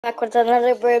Back with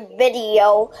another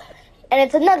video, and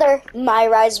it's another My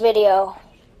Rise video.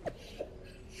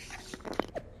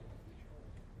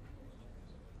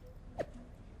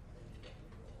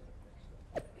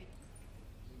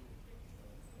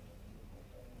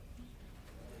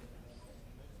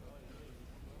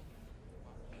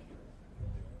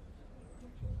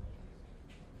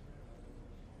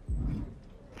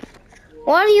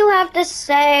 What do you have to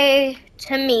say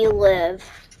to me, Liv?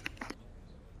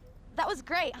 That was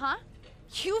great, huh?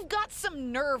 You've got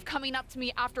some nerve coming up to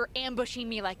me after ambushing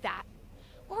me like that.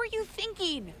 What were you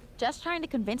thinking? Just trying to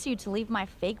convince you to leave my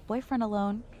fake boyfriend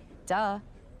alone. Duh.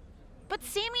 But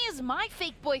Sammy is my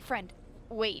fake boyfriend.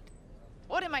 Wait,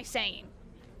 what am I saying?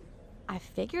 I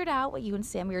figured out what you and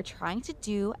Sammy are trying to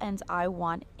do, and I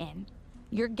want in.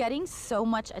 You're getting so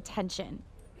much attention.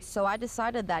 So I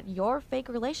decided that your fake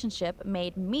relationship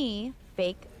made me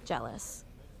fake jealous.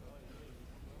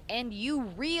 And you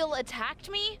real attacked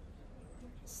me?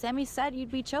 Sammy said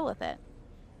you'd be chill with it.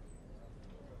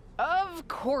 Of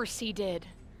course he did.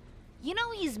 You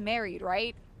know he's married,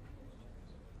 right?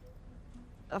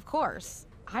 Of course.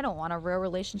 I don't want a real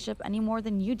relationship any more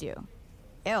than you do.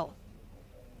 Ew.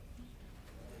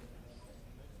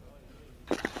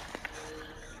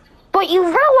 But you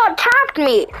real attacked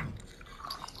me!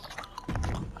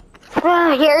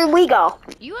 Here we go.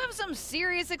 You have some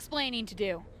serious explaining to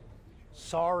do.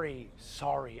 Sorry.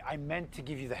 I meant to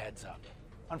give you the heads up.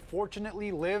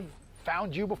 Unfortunately, Liv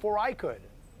found you before I could.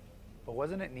 But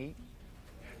wasn't it neat?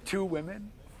 Two women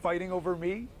fighting over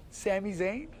me, Sami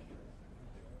Zayn?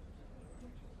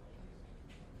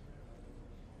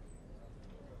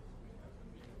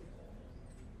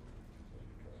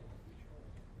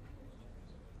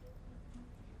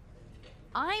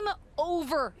 I'm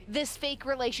over this fake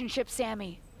relationship,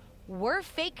 Sammy. We're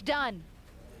fake done.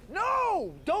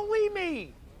 No! Don't leave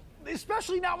me!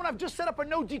 Especially now when I've just set up a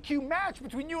no DQ match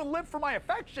between you and Liv for my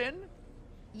affection.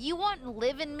 You want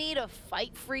Liv and me to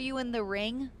fight for you in the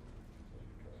ring?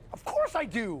 Of course I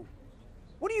do!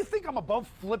 What do you think, I'm above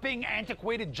flipping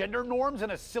antiquated gender norms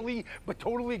in a silly but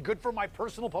totally good for my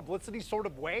personal publicity sort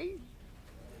of way?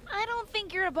 I don't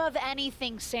think you're above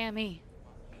anything, Sammy.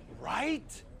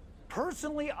 Right?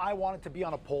 Personally, I wanted to be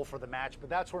on a pole for the match, but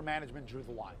that's where management drew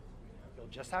the line. You'll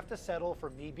just have to settle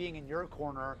for me being in your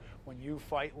corner when you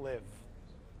fight Liv.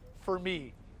 For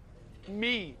me,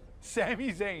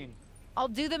 Sami Zayn. I'll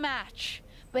do the match,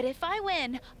 but if I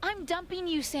win, I'm dumping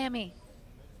you, Sammy.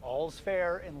 All's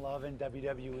fair in love and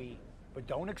WWE, but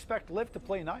don't expect Liv to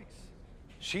play nice.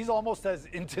 She's almost as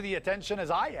into the attention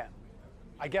as I am.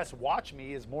 I guess watch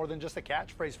me is more than just a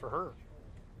catchphrase for her.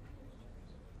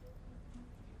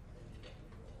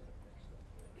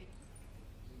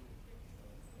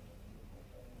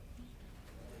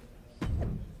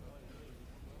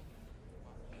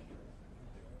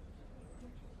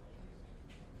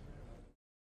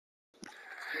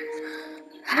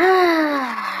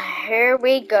 Here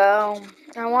we go.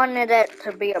 I wanted it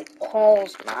to be a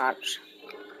polls match.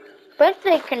 Bet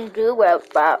they can do it,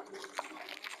 but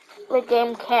the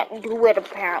game can't do it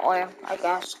apparently, I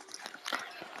guess.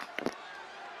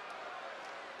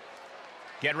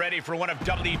 Get ready for one of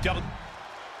WWE.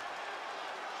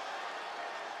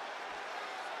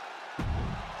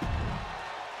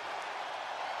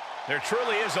 There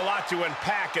truly is a lot to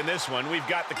unpack in this one. We've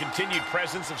got the continued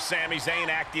presence of Sami Zayn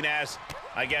acting as,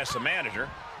 I guess, a manager.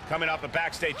 Coming off a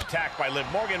backstage attack by Liv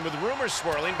Morgan with rumors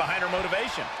swirling behind her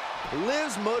motivation.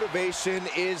 Liv's motivation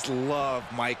is love,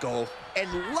 Michael.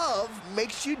 And love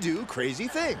makes you do crazy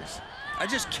things. I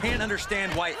just can't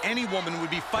understand why any woman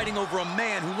would be fighting over a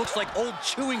man who looks like old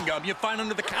chewing gum you find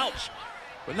under the couch.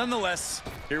 But nonetheless,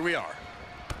 here we are.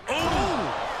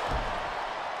 Oh!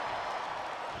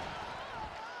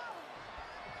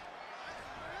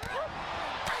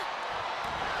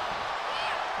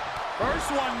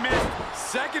 First one missed,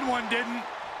 second one didn't.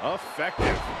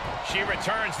 Effective. She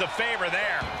returns the favor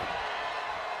there.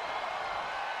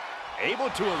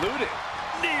 Able to elude it.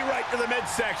 Knee right to the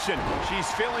midsection. She's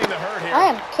feeling the hurt here.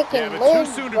 I am kicking but Liv,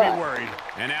 too soon to be worried.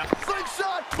 And now,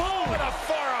 Slingshot! boom, with a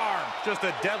forearm. Just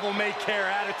a devil-may-care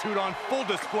attitude on full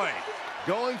display.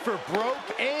 Going for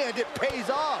broke, and it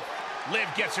pays off. Liv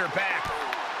gets her back.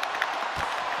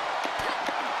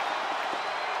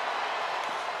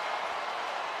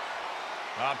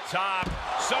 Up top,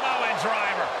 Samoan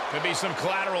driver. Could be some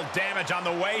collateral damage on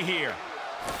the way here.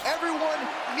 Everyone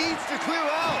needs to clear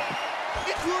out,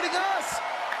 including us.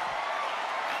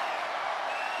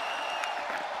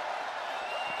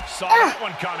 Saw that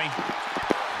one coming.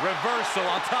 Reversal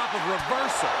on top of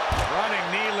reversal. Running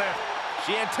knee lift.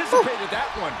 She anticipated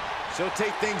that one. She'll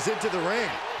take things into the ring.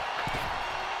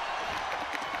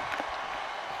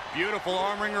 Beautiful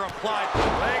arm wringer applied.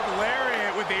 Leg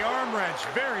lariat with the arm wrench.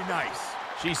 Very nice.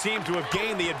 She seemed to have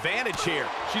gained the advantage here.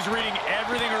 She's reading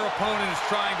everything her opponent is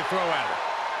trying to throw at her.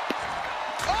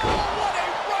 Oh, what a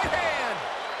right hand!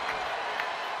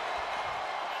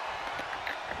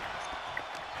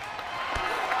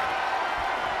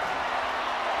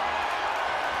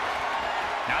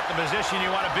 Not the position you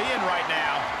want to be in right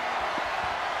now.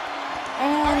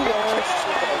 And there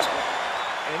she goes.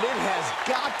 And it has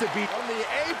got to be on the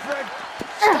apron.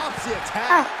 Stops the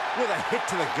attack with a hit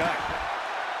to the gut.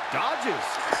 Dodges.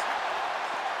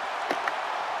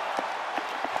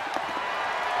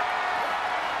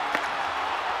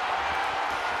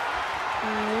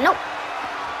 Nope.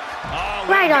 Oh,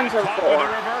 Right Liv onto got the caught floor. with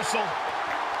a reversal.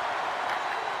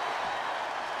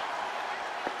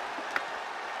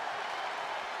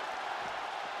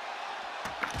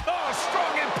 Oh,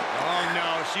 strong impact. Oh, no,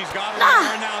 she's got her on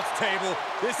her announce table.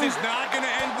 This is not going to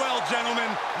end well, gentlemen.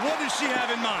 What does she have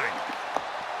in mind?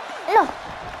 No.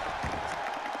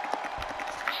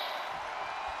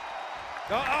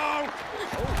 Uh-oh!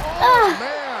 Oh,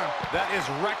 man. That is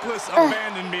reckless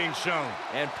abandon being shown.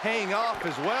 And paying off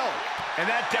as well. And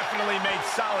that definitely made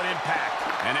solid impact.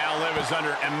 And now Liv is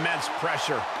under immense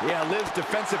pressure. Yeah, Liv's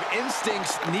defensive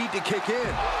instincts need to kick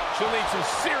in. She'll need some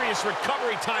serious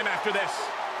recovery time after this.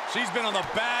 She's been on the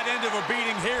bad end of a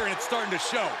beating here, and it's starting to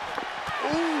show.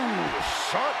 Ooh,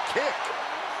 sharp kick.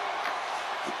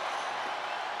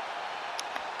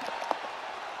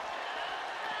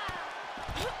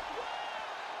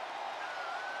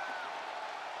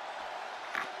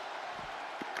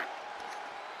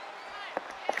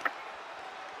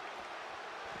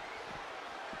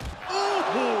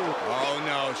 Oh,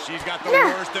 no, she's got the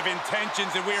worst of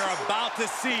intentions, and we are about to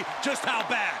see just how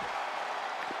bad.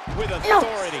 With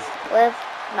authority. Liv,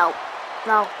 no.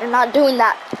 No, you're not doing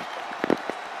that.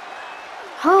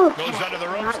 Oh, Goes under the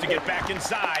ropes to get back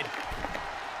inside.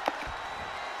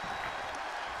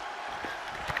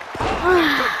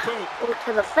 Boot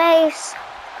to the face.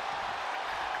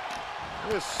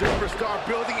 This superstar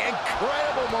building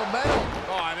incredible momentum.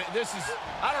 Oh, I mean,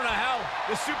 I don't know how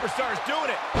the superstar is doing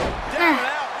it. Down and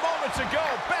out moments ago,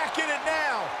 back in it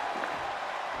now.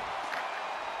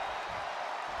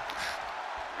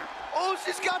 Oh,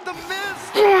 she's got the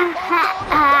mist. Are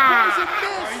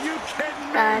you kidding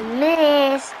me? The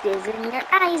mist is in your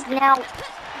eyes now.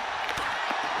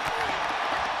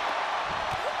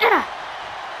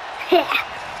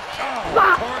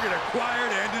 Target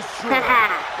acquired and destroyed.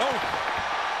 Oh,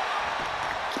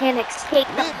 Can't escape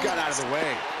the Liv got out of the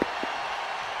way.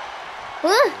 No,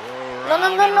 no, no,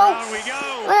 round and no. round we go.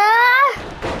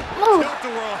 Move.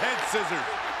 Tilt-a-whirl head scissors.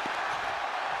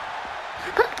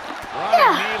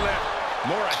 Running knee lift.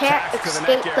 More Can't attacks to the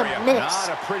escape neck the area. mist.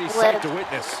 Not a pretty Liv. sight to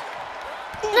witness.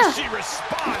 Ooh, she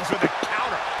responds with a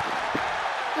counter.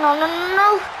 No, no, no,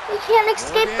 no. You can't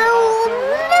escape Morgan the off the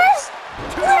ropes. mist.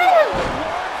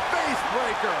 Face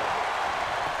breaker.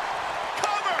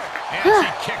 Cover. And she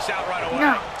kicks out right away.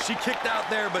 No. She kicked out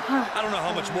there, but I don't know how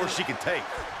much more she can take.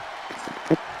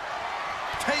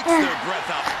 Takes their breath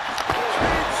out.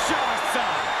 Kinshasa.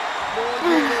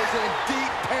 Morgan is in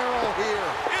deep peril here.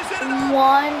 Is it enough?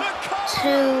 1,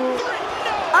 2.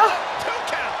 Oh. Two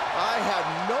count. I have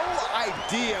no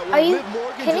idea Are when you Liv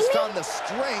Morgan kidding just me? found the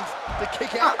strength to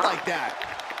kick out like that.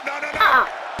 No, no, no.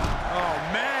 Oh,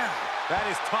 man. That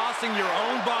is tossing your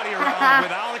own body around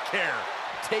without a care.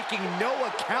 Taking no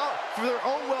account for their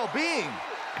own well-being.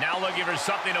 Now looking for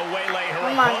something to waylay her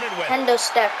Come on, opponent with. kendo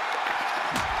stick.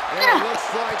 And it looks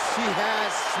like she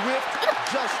has swift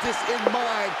justice in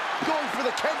mind, going for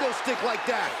the kendo stick like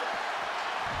that.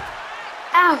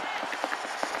 Ow.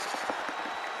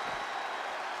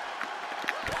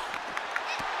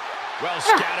 Well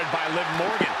scattered by Liv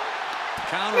Morgan.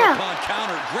 Counter upon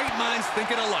counter. Great minds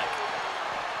thinking alike.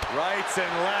 Rights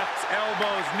and lefts,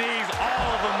 elbows, knees,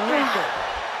 all of them lethal.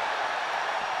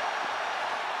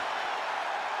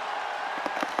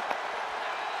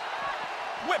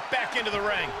 Whip back into the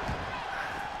ring.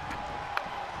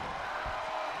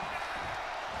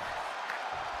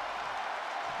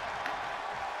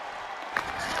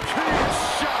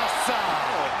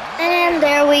 And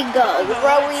there we go.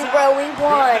 Rowie, rowie,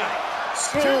 1,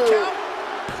 2,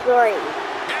 3.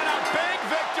 And a big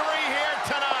victory here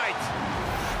tonight.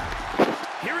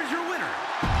 Here is your winner.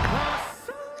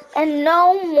 And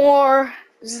no more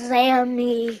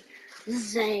Sami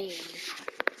Zayn.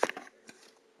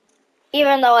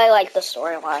 Even though I like the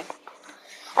storyline.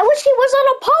 I wish he was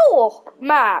on a pole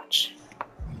match.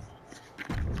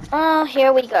 Oh,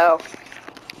 here we go.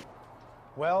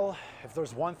 Well, if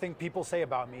there's one thing people say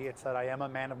about me, it's that I am a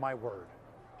man of my word.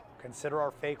 Consider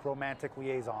our fake romantic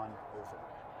liaison over.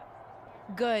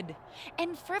 Good.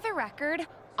 And for the record,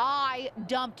 I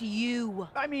dumped you.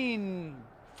 I mean,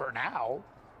 for now.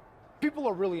 People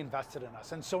are really invested in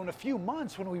us, and so in a few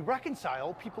months, when we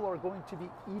reconcile, people are going to be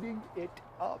eating it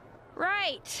up.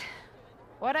 Right.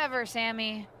 Whatever,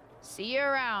 Sammy. See you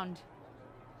around.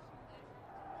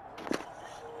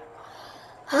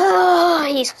 Oh,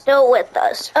 he's still with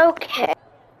us. Okay.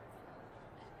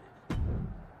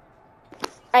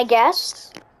 I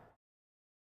guess.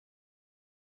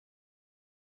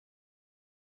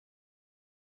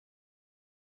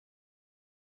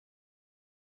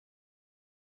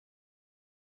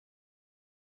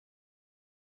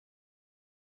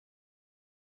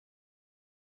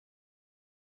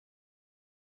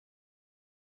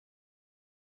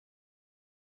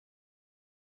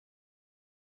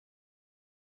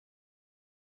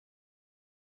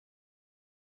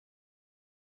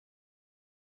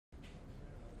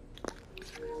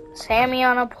 Sammy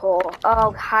on a pole.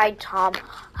 Oh, hi, Tom.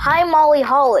 Hi, Molly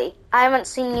Holly. I haven't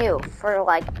seen you for,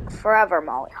 like, forever,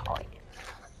 Molly Holly.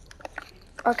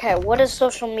 Okay, what is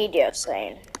social media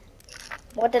saying?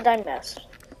 What did I miss?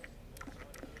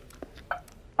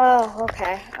 Oh,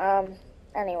 okay.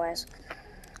 Anyways.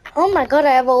 Oh my god,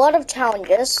 I have a lot of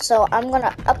challenges, so I'm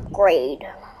gonna upgrade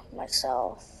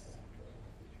myself.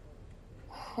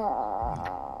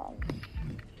 I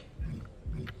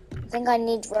think I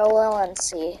need Rolo and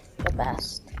C the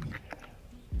best.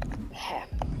 Okay.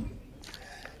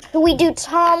 Do we do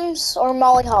Tom's or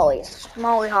Molly Holly's?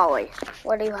 Molly Holly.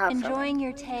 What do you have? Enjoying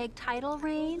your tag title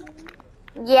reign?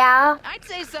 Yeah. I'd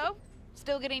say so.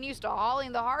 Still getting used to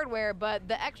hauling the hardware, but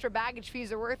the extra baggage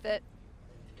fees are worth it.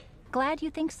 Glad you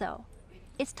think so.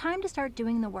 It's time to start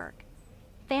doing the work.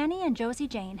 Fanny and Josie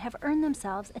Jane have earned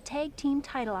themselves a tag team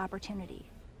title opportunity.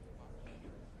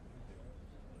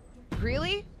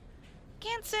 Really?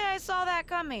 Can't say I saw that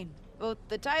coming. Both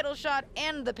the title shot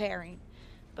and the pairing.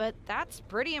 But that's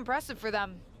pretty impressive for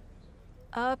them.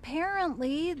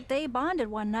 Apparently, they bonded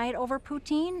one night over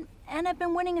poutine and have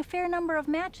been winning a fair number of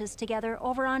matches together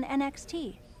over on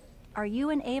NXT. Are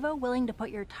you and Ava willing to put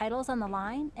your titles on the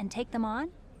line and take them on?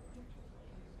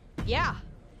 Yeah.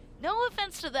 No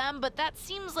offense to them, but that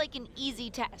seems like an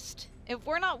easy test. If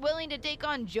we're not willing to take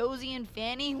on Josie and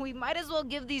Fanny, we might as well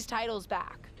give these titles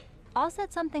back. I'll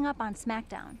set something up on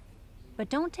SmackDown. But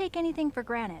don't take anything for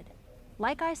granted.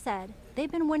 Like I said, they've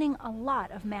been winning a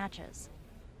lot of matches.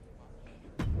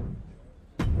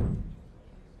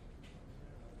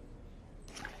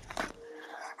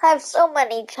 I have so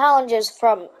many challenges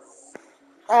from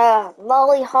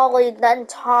Molly Holly, then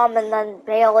Tom, and then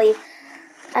Bailey,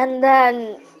 and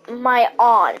then my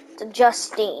aunt,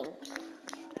 Justine.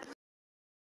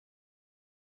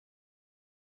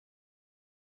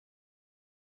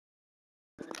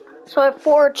 So I have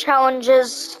 4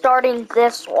 challenges starting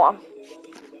this one.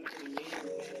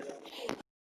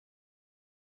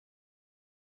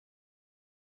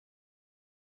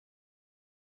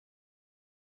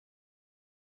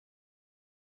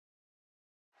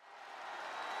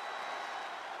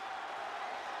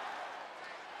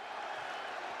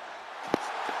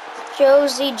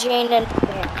 Josie, Jane, and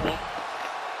Fanny.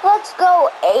 Let's go,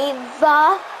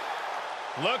 Ava.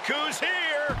 Look who's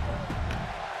here!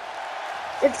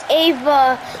 It's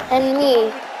Ava and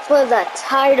me for the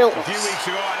titles. A few weeks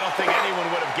ago, I don't think anyone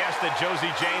would have guessed that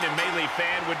Josie Jane and Mei Li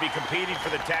Fan would be competing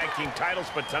for the tag team titles,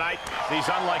 but tonight, these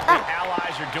unlikely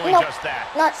allies are doing just that.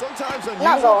 Sometimes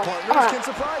unusual partners can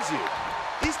surprise you.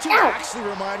 These two actually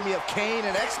remind me of Kane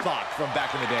and X-Pac from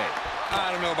back in the day. I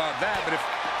don't know about that, but if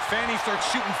Fanny starts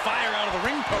shooting fire out of the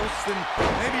ring posts, then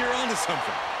maybe you're onto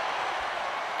something.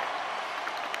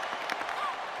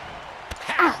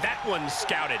 That one's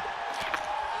scouted.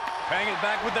 Bang it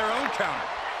back with their own counter.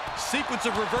 Sequence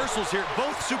of reversals here.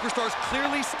 Both superstars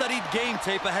clearly studied game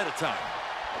tape ahead of time.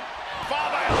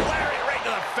 Followed by a lariat right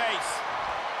to the face.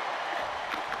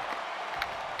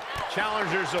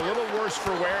 Challenger's a little worse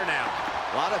for wear now.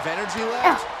 A lot of energy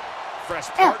left.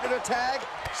 Fresh partner to tag.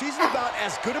 She's in about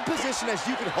as good a position as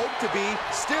you could hope to be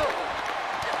still.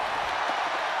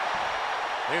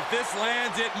 If this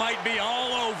lands, it might be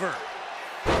all over.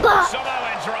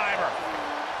 Samoan driver.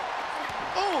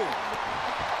 Ooh.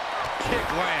 Kick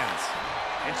lands.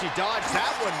 And she dodged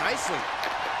that one nicely.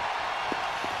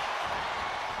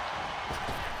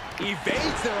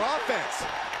 Evades their offense.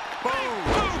 Boom.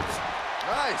 Boots.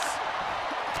 Nice.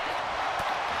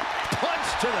 Punch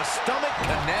to the stomach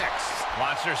connects.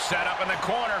 Monster set up in the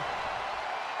corner.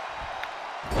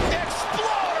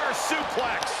 Exploder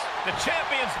suplex. The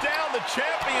champion's down. The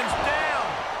champion's down.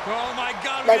 Oh my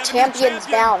God. The champion's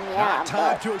down, yeah, Not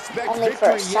time but to expect only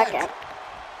for a victory yet. second.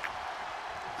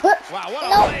 Wow, what a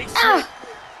leg sweep.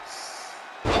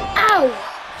 Ow! Ow!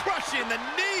 Crushing the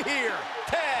knee here.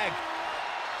 Tag.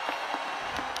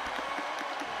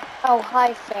 Oh,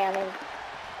 hi, Fanny.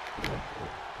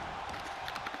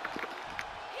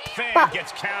 Fan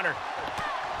gets countered.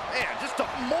 Man, just a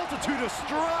multitude of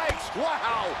strikes.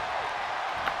 Wow.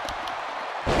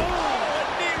 Oh, a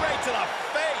knee right to the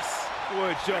face.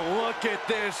 Would you look at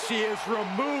this? She is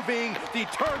removing the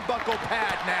turnbuckle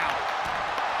pad now.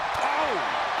 Oh.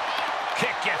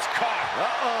 Kick gets caught.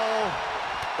 Uh-oh.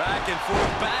 Back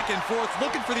and forth,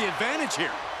 looking for the advantage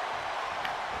here.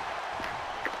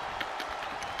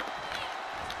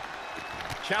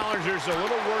 Challenger's a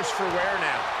little worse for wear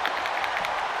now.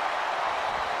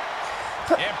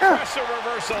 Impressive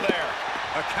reversal there.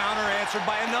 A counter answered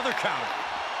by another counter.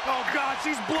 Oh, God,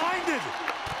 she's blinded.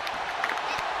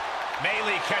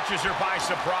 Melee catches her by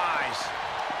surprise.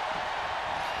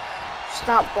 It's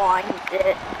not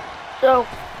blinded. So,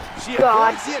 She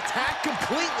God. avoids the attack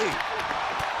completely.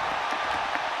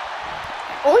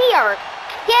 We are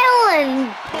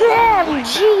killing them.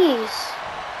 Jeez.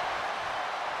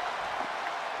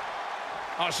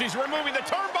 Oh, she's removing the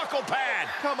turnbuckle pad.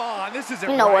 Come on, this isn't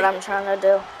You know what right. I'm trying to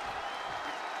do.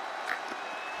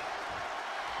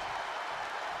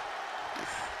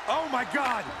 Oh, my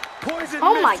God. Poison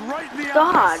Oh my mist right in the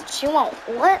God, eyes. she won't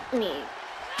let me.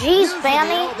 Jeez, Using the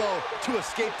Fanny. elbow to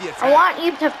escape the attack. I want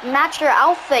you to match your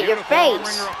outfit, your Beautiful arm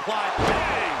face. wringer applied.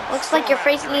 Bang! Looks So like your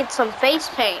face accurate. needs some face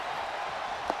paint.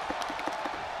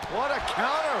 What a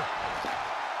counter.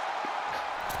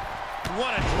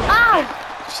 What a drop. Ow!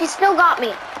 She still got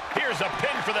me. Here's a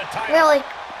pin for the title. Really?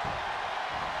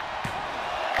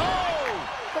 Oh,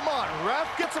 come on, ref.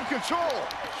 Get some control.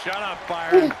 Shut up,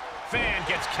 Byron. Fan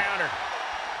gets countered.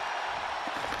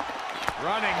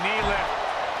 Running knee lift.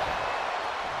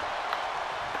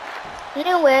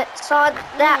 Knew it. Saw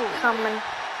that coming.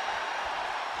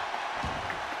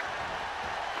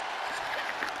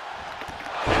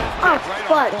 Oh, Right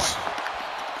on fudge.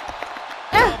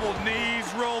 Double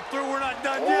knees roll through. We're not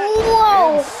done yet.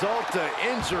 Whoa! Insult to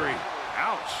injury.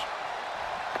 Ouch.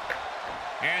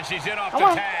 And she's in off Come the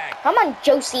on. tag. Come on,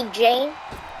 Josie Jane.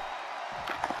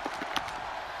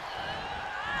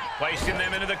 Placing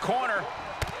them into the corner.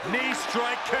 Knee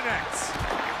strike connects.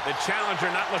 The challenger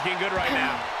not looking good right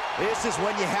now. This is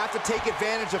when you have to take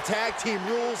advantage of tag team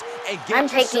rules and get I'm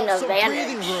yourself taking some advantage.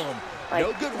 breathing room. Like,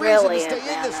 No good really reason to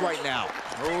stay in this advantage. right now.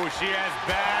 Oh, she has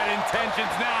bad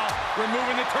intentions now.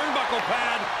 Removing the turnbuckle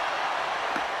pad.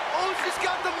 Oh, she's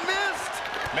got the mist.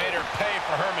 Made her pay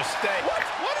for her mistake. What?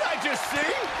 What did I just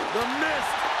see? The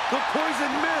mist. The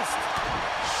poison mist.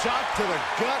 Shot to the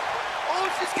gut. Oh,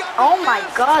 she's got the Oh my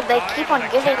mist. God, they keep on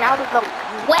getting out of the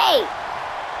way.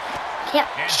 Can't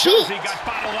And cheat. Josie got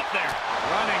bottled up there.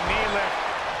 Running knee lift.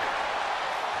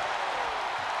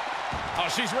 Oh,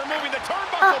 she's removing the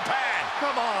turnbuckle pad.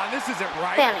 Come on, this isn't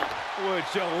right. Fanny. Would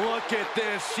you look at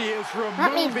this? She is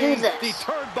Let me do removing this. the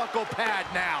turnbuckle pad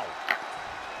now.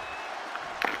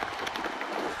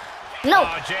 No.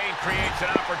 Oh, Jane creates an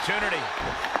opportunity.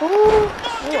 Ooh,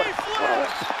 Monkey you are flip.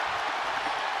 close.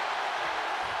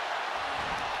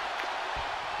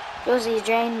 Josie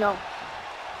Jane, no.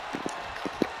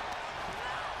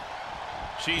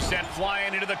 She's sent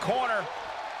flying into the corner.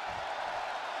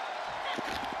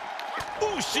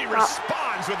 Ooh, she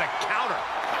responds with a counter.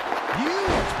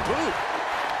 Huge boot.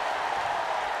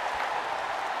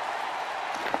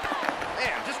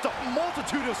 Man, just a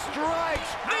multitude of strikes.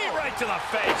 Knee right to the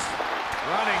face.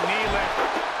 Running knee lift.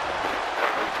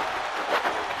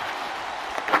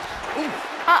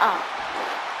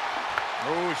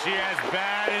 Oh, she has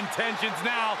bad intentions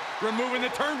now. Removing the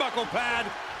turnbuckle pad.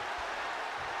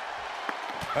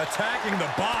 Attacking the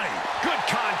body. Good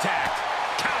contact.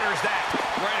 Counters that.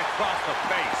 Right across the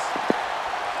face.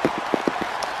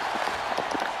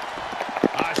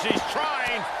 She's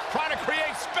trying to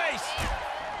create space.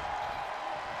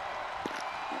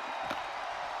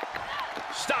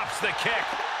 Stops the kick.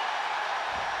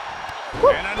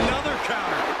 And another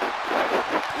counter.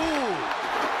 Ooh.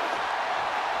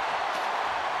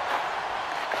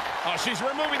 Oh, she's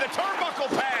removing the turnbuckle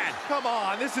pad. Come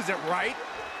on, this isn't right.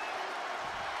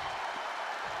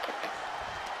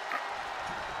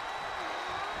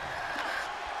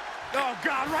 Oh,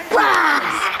 God, right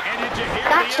Ah! And did you hear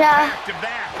Gotcha. the impact of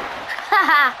that?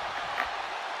 Haha.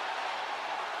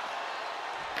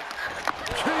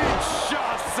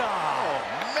 Kinshasa. Oh,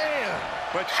 man.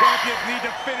 But champions need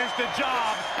to finish the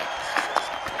job.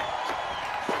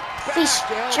 Feast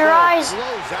Elbow your eyes.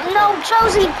 blows that No, one.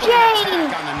 Josie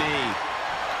Jane. On the knee.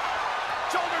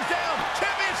 Shoulders down.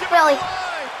 Championship Really? on the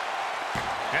line.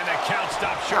 And the count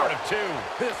stopped short of 2.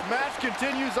 This match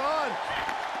continues on.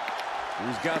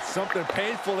 He's got something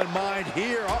painful in mind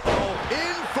here. Uh-oh.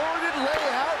 Inverted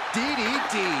layout.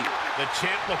 DDT. The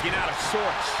champ looking out of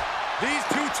sorts. These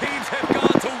two teams have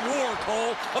gone to war,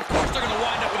 Cole. Of course they're going to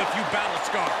wind up with a few battle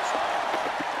scars.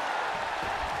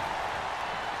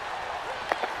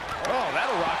 Oh,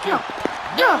 that'll rock you.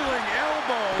 Rolling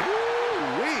elbow.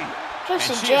 Woo-wee. And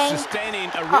she is sustaining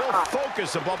a real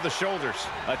focus above the shoulders.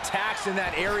 Attacks in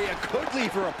that area could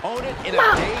leave her opponent in a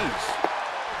daze.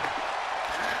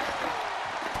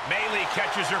 Bayley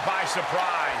catches her by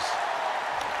surprise.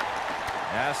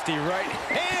 Nasty right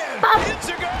hand.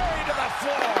 Enziguri to the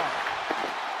floor.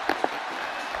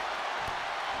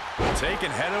 Taken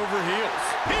head over heels.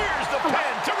 Here's the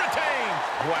pin to retain.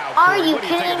 Wow, Are Corey, you what do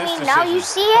you think of kidding this me? Now decision? you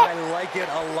see it? I like it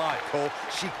a lot, Cole.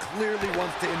 She clearly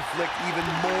wants to inflict even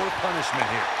more punishment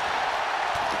here.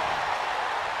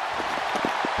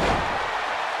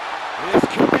 This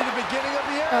could be the beginning of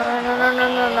the end.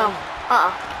 No.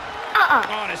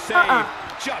 On a save,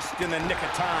 just in the nick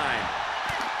of time.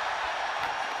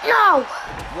 No!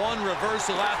 One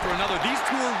reversal after another. These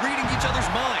two are reading each other's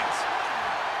minds.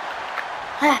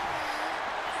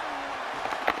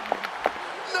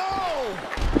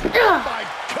 Oh my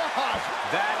gosh!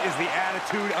 That is the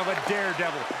attitude of a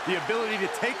daredevil. The ability to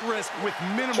take risk with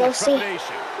minimal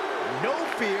trepidation. No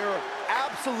fear,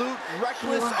 absolute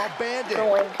reckless abandon.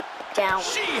 Going down.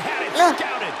 She had it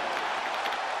scouted.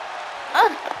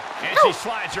 And she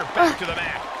slides her back to the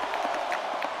mat.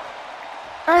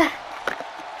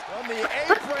 From the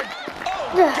apron.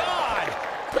 Oh, God!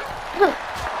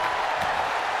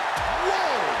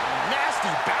 Whoa!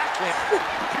 Nasty backhand.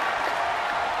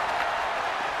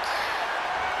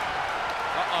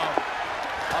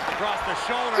 Up across the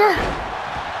shoulder.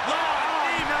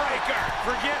 Knee breaker.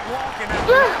 Forget walking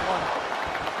after that one.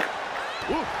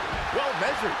 Ooh, well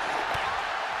measured.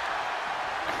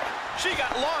 She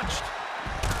got launched.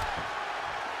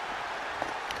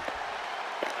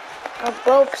 We're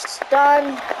both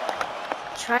stunned.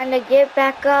 Trying to get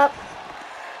back up.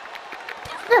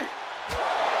 Boom,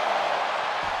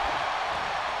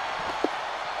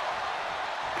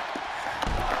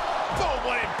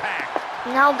 what impact.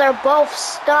 Now they're both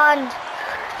stunned.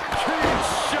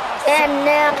 And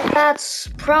now that's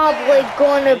probably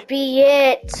gonna be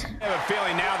it. I have a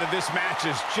feeling now that this match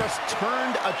has just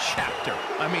turned a chapter.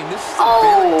 I mean, this is a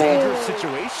very dangerous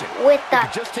situation. With You the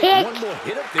could just take kick one more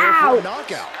hit up there for a out.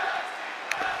 knockout.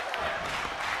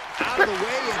 Out of the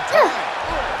way in time.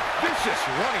 Vicious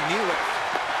running knee lift.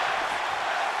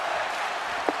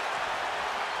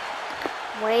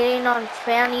 Waiting on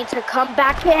Fanny to come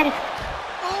back in.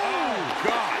 Oh,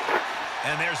 God.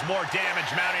 And there's more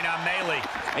damage mounting on Bayley.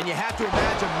 And you have to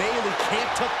imagine Bayley can't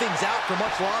tuck things out for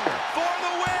much longer. For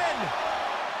the win.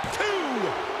 2.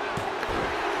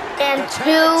 And The tag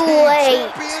too team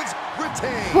late champions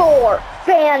retain. for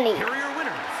Fanny. Here are your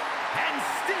winners, and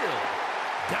still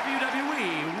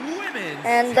WWE Women's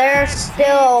And they're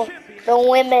still the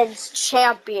women's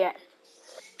champion.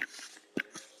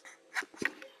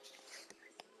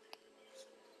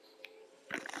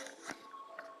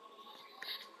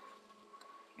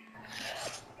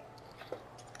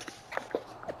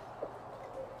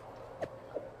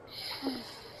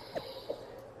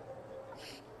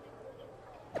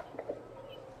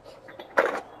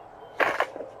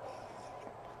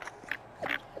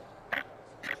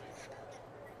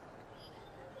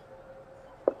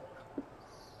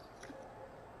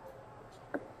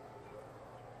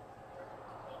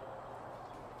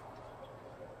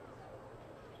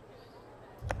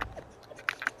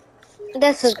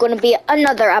 This is going to be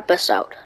another episode.